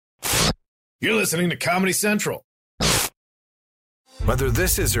You're listening to Comedy Central. Whether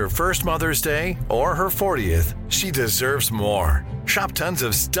this is her first Mother's Day or her 40th, she deserves more. Shop tons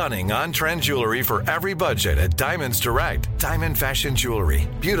of stunning on-trend jewelry for every budget at Diamonds Direct. Diamond fashion jewelry,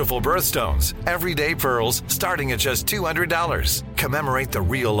 beautiful birthstones, everyday pearls starting at just $200. Commemorate the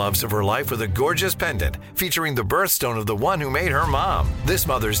real loves of her life with a gorgeous pendant featuring the birthstone of the one who made her mom. This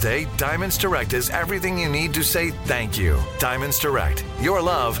Mother's Day, Diamonds Direct is everything you need to say thank you. Diamonds Direct. Your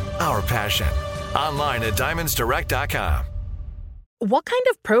love, our passion. Online at diamondsdirect.com. What kind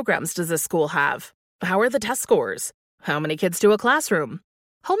of programs does this school have? How are the test scores? How many kids to a classroom?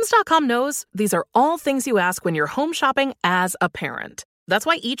 Homes.com knows these are all things you ask when you're home shopping as a parent. That's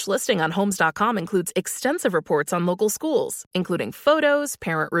why each listing on Homes.com includes extensive reports on local schools, including photos,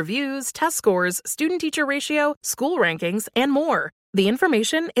 parent reviews, test scores, student-teacher ratio, school rankings, and more. The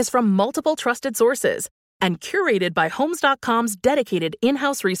information is from multiple trusted sources and curated by Homes.com's dedicated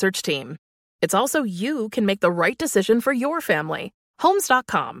in-house research team. It's also you can make the right decision for your family.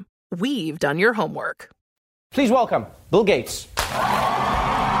 Homes.com. We've done your homework. Please welcome Bill Gates.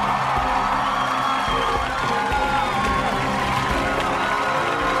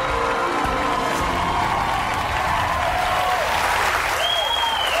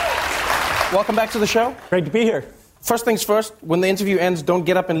 Welcome back to the show. Great to be here. First things first, when the interview ends, don't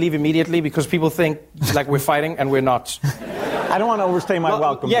get up and leave immediately because people think like we're fighting and we're not. I don't want to overstay my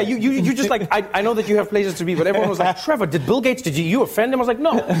welcome. Yeah, you just like, I know that you have places to be, but everyone was like, Trevor, did you offend him? I was like,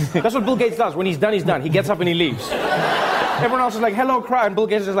 no. That's what Bill Gates does. When he's done, he's done. He gets up and he leaves. Everyone else is like, hello, cry. And Bill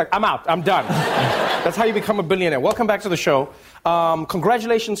Gates is like, I'm out. I'm done. That's how you become a billionaire. Welcome back to the show.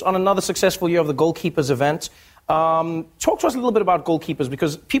 Congratulations on another successful year of the Goalkeepers event. Talk to us a little bit about Goalkeepers,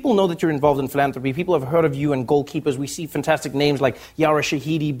 because people know that you're involved in philanthropy. People have heard of you and Goalkeepers. We see fantastic names like Yara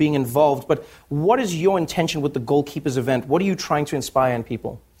Shahidi being involved. But what is your intention with the Goalkeepers event? What are you trying to inspire in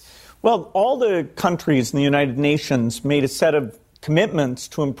people? Well, all the countries in the United Nations made a set of commitments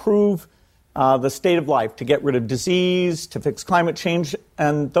to improve the state of life, to get rid of disease, to fix climate change.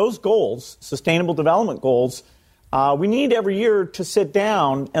 And those goals, sustainable development goals, we need every year to sit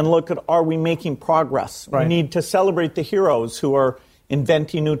down and look at, are we making progress? Right. We need to celebrate the heroes who are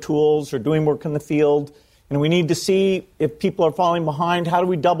inventing new tools or doing work in the field. And we need to see if people are falling behind, how do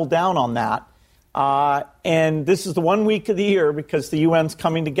we double down on that? And this is the 1 week of the year, because the UN's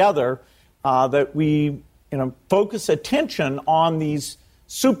coming together, that we focus attention on these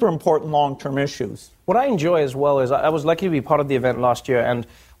super important long-term issues. What I enjoy as well is I was lucky to be part of the event last year, and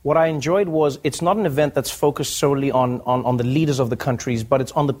what I enjoyed was it's not an event that's focused solely on the leaders of the countries, but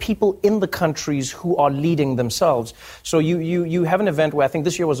it's on the people in the countries who are leading themselves. So you have an event where I think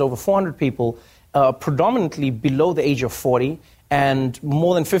this year was over 400 people, predominantly below the age of 40, and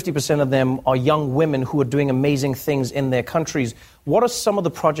more than 50% of them are young women who are doing amazing things in their countries. What are some of the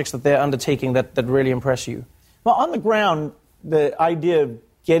projects that they're undertaking that really impress you? Well, on the ground, the idea of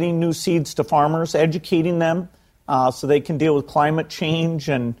getting new seeds to farmers, educating them, so they can deal with climate change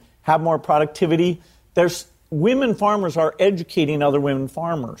and have more productivity. Women farmers are educating other women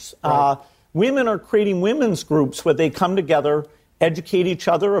farmers. Right. Women are creating women's groups where they come together, educate each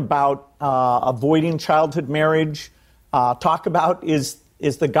other about avoiding childhood marriage, talk about is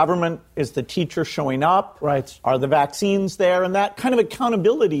the government, is the teacher showing up? Right. Are the vaccines there? And that kind of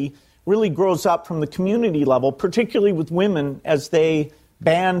accountability really grows up from the community level, particularly with women as they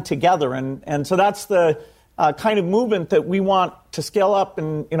band together. And so that's the kind of movement that we want to scale up,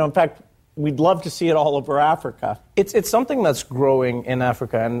 and in fact, we'd love to see it all over Africa. It's something that's growing in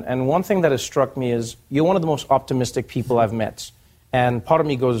Africa, and one thing that has struck me is you're one of the most optimistic people I've met, and part of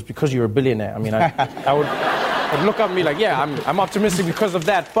me goes, because you're a billionaire. I mean, I would look up and be like, yeah, I'm optimistic because of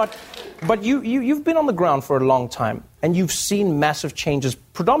that, but you've been on the ground for a long time, and you've seen massive changes,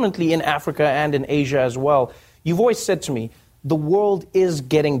 predominantly in Africa and in Asia as well. You've always said to me, the world is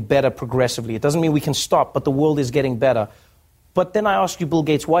getting better progressively. It doesn't mean we can stop, but the world is getting better. But then I ask you, Bill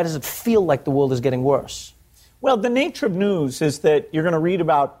Gates, why does it feel like the world is getting worse? Well, the nature of news is that you're going to read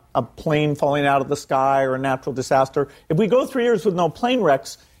about a plane falling out of the sky or a natural disaster. If we go 3 years with no plane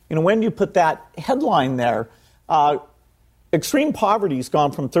wrecks, when do you put that headline there? Extreme poverty has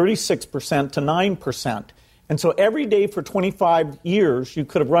gone from 36% to 9%. And so every day for 25 years, you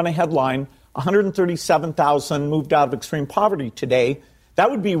could have run a headline, 137,000 moved out of extreme poverty today. That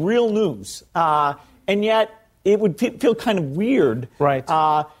would be real news. And yet it would feel kind of weird. Right.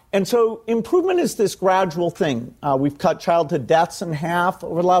 And so improvement is this gradual thing. We've cut childhood deaths in half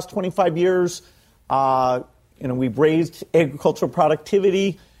over the last 25 years. We've raised agricultural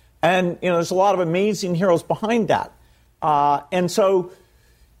productivity. And, there's a lot of amazing heroes behind that. And so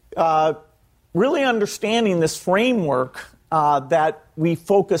really understanding this framework that we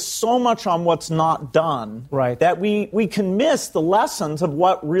focus so much on what's not done that we can miss the lessons of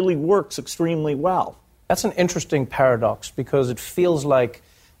what really works extremely well. That's an interesting paradox, because it feels like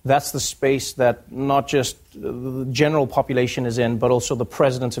that's the space that not just the general population is in, but also the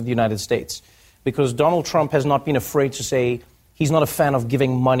president of the United States. Because Donald Trump has not been afraid to say he's not a fan of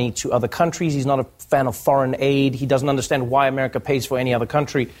giving money to other countries. He's not a fan of foreign aid. He doesn't understand why America pays for any other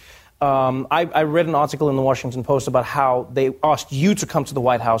country. I read an article in the Washington Post about how they asked you to come to the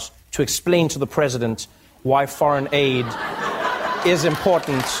White House to explain to the president why foreign aid is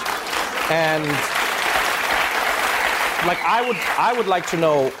important. And I would like to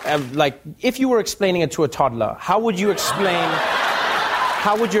know, if you were explaining it to a toddler, how would you explain,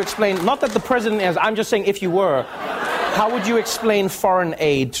 not that the president is, I'm just saying if you were, how would you explain foreign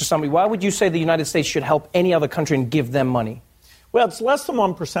aid to somebody? Why would you say the United States should help any other country and give them money? Well, it's less than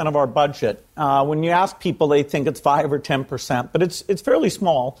 1% of our budget. When you ask people, they think it's 5 or 10%, but it's fairly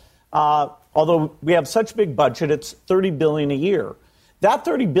small. Although we have such a big budget, it's $30 billion a year. That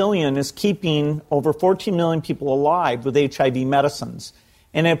 $30 billion is keeping over 14 million people alive with HIV medicines.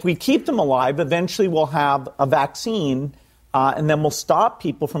 And if we keep them alive, eventually we'll have a vaccine, and then we'll stop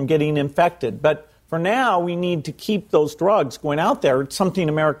people from getting infected. But for now, we need to keep those drugs going out there. It's something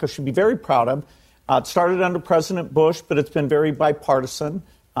America should be very proud of. It started under President Bush, but it's been very bipartisan,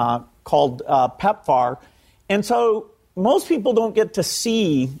 called PEPFAR. And so most people don't get to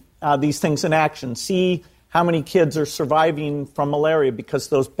see these things in action, see how many kids are surviving from malaria because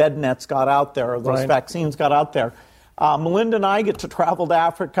those bed nets got out there, or those vaccines got out there. Melinda and I get to travel to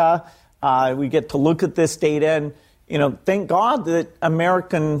Africa. We get to look at this data, and thank God that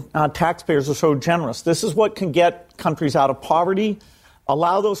American taxpayers are so generous. This is what can get countries out of poverty,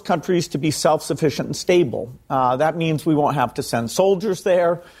 allow those countries to be self-sufficient and stable. That means we won't have to send soldiers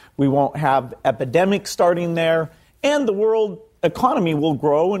there, we won't have epidemics starting there, and the world economy will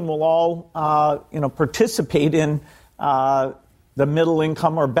grow, and we'll all participate in the middle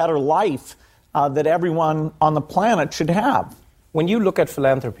income or better life that everyone on the planet should have. When you look at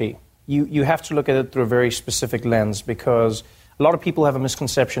philanthropy, you have to look at it through a very specific lens, because a lot of people have a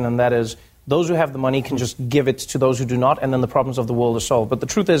misconception, and that is those who have the money can just give it to those who do not, and then the problems of the world are solved. But the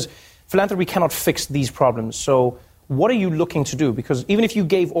truth is, philanthropy cannot fix these problems. So what are you looking to do? Because even if you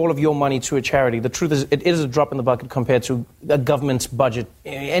gave all of your money to a charity, the truth is it is a drop in the bucket compared to a government's budget,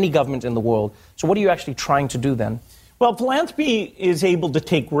 any government in the world. So what are you actually trying to do then? Well, philanthropy is able to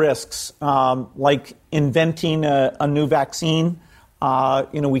take risks, like inventing a new vaccine.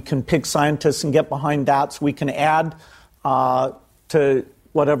 We can pick scientists and get behind that, so we can add to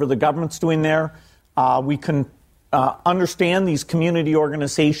whatever the government's doing there. We can understand these community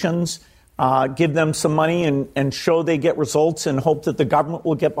organizations, give them some money and show they get results, and hope that the government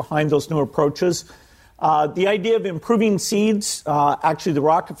will get behind those new approaches. The idea of improving seeds, actually the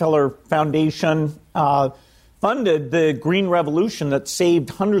Rockefeller Foundation funded the Green Revolution that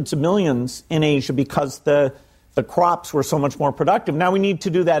saved hundreds of millions in Asia because the crops were so much more productive. Now we need to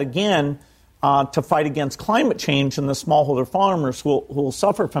do that again to fight against climate change and the smallholder farmers who will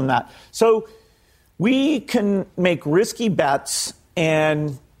suffer from that. So we can make risky bets,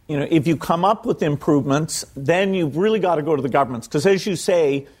 and if you come up with improvements, then you've really got to go to the governments. Because as you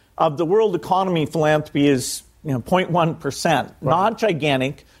say, of the world economy, philanthropy is 0.1%. Not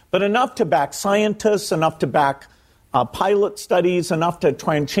gigantic, but enough to back scientists, enough to back pilot studies, enough to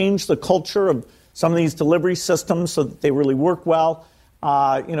try and change the culture of some of these delivery systems so that they really work well.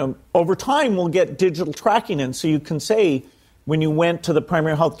 Over time, we'll get digital tracking in, so you can say when you went to the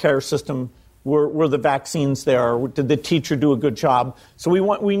primary health care system, were the vaccines there? Or did the teacher do a good job? So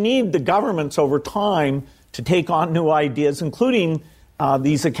we need the governments over time to take on new ideas, including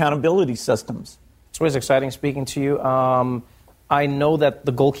these accountability systems. It's always exciting speaking to you. I know that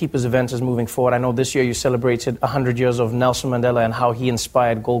the Goalkeepers event is moving forward. I know this year you celebrated 100 years of Nelson Mandela and how he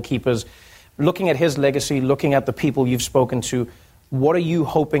inspired Goalkeepers. Looking at his legacy, looking at the people you've spoken to, what are you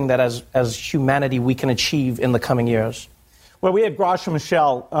hoping that as humanity we can achieve in the coming years? Well, we had Gracia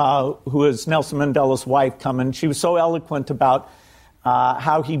Michel, who is Nelson Mandela's wife, come, and she was so eloquent about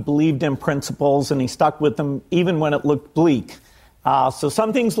how he believed in principles and he stuck with them even when it looked bleak. So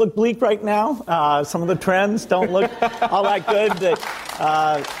some things look bleak right now. Some of the trends don't look all that good,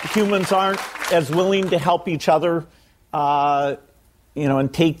 that humans aren't as willing to help each other,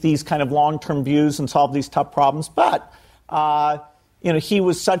 and take these kind of long-term views and solve these tough problems. But, he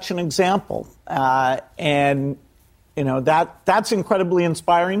was such an example. And that's incredibly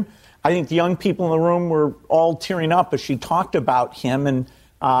inspiring. I think the young people in the room were all tearing up as she talked about him and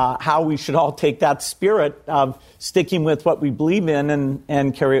how we should all take that spirit of sticking with what we believe in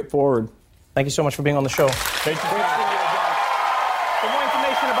and carry it forward. Thank you so much for being on the show. Great to be here.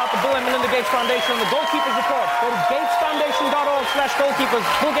 about the Bill and Melinda Gates Foundation and the Goalkeepers Report, go to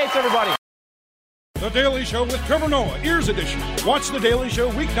gatesfoundation.org/goalkeepers. Bill Gates, everybody. The Daily Show with Trevor Noah, Ears Edition. Watch The Daily Show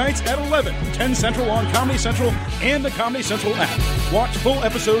weeknights at 11, 10 Central on Comedy Central and the Comedy Central app. Watch full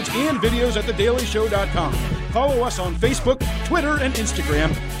episodes and videos at thedailyshow.com. Follow us on Facebook, Twitter, and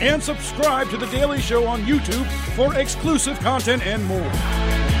Instagram. And subscribe to The Daily Show on YouTube for exclusive content and more.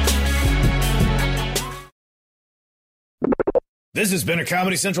 This has been a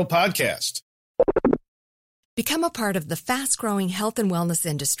Comedy Central podcast. Become a part of the fast-growing health and wellness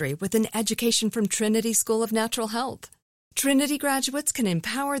industry with an education from Trinity School of Natural Health. Trinity graduates can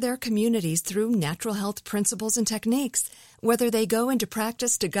empower their communities through natural health principles and techniques, whether they go into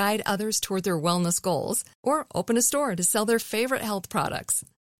practice to guide others toward their wellness goals or open a store to sell their favorite health products.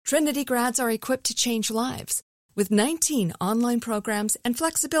 Trinity grads are equipped to change lives with 19 online programs and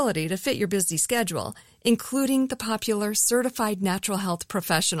flexibility to fit your busy schedule, including the popular Certified Natural Health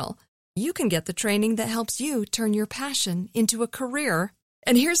Professional. You can get the training that helps you turn your passion into a career.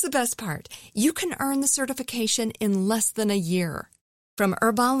 And here's the best part. You can earn the certification in less than a year. From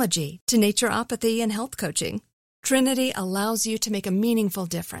herbology to naturopathy and health coaching, Trinity allows you to make a meaningful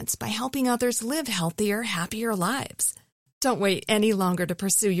difference by helping others live healthier, happier lives. Don't wait any longer to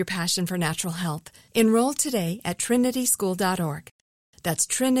pursue your passion for natural health. Enroll today at trinityschool.org. That's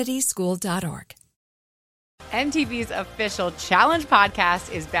trinityschool.org. MTV's official Challenge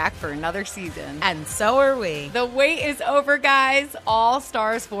podcast is back for another season. And so are we. The wait is over, guys. All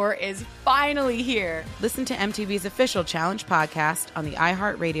Stars 4 is finally here. Listen to MTV's official Challenge podcast on the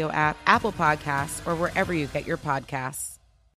iHeartRadio app, Apple Podcasts, or wherever you get your podcasts.